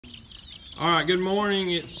All right, good morning.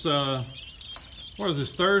 It's what is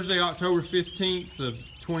this, Thursday, October 15th of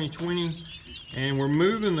 2020, and we're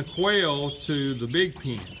moving the quail to the big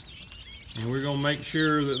pen, and we're gonna make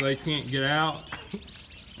sure that they can't get out,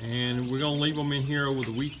 and we're gonna leave them in here over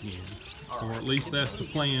the weekend, or at least that's the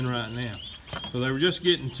plan right now. So they were just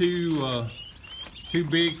getting too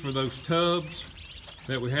big for those tubs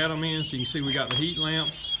that we had them in. So you can see we got the heat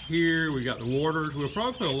lamps here, we got the waters. We'll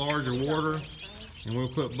probably put a larger water, and we'll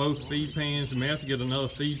put both feed pans. We may have to get another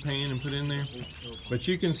feed pan and put in there. But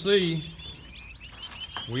you can see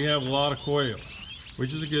we have a lot of quail,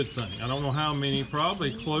 which is a good thing. I don't know how many,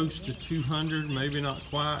 probably close to 200, maybe not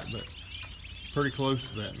quite, but pretty close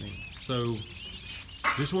to that many. So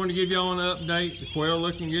just wanted to give y'all an update. The quail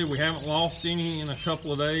looking good. We haven't lost any in a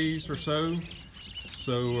couple of days or so.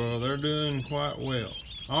 So they're doing quite well.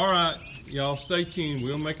 All right, y'all stay tuned.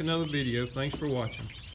 We'll make another video. Thanks for watching.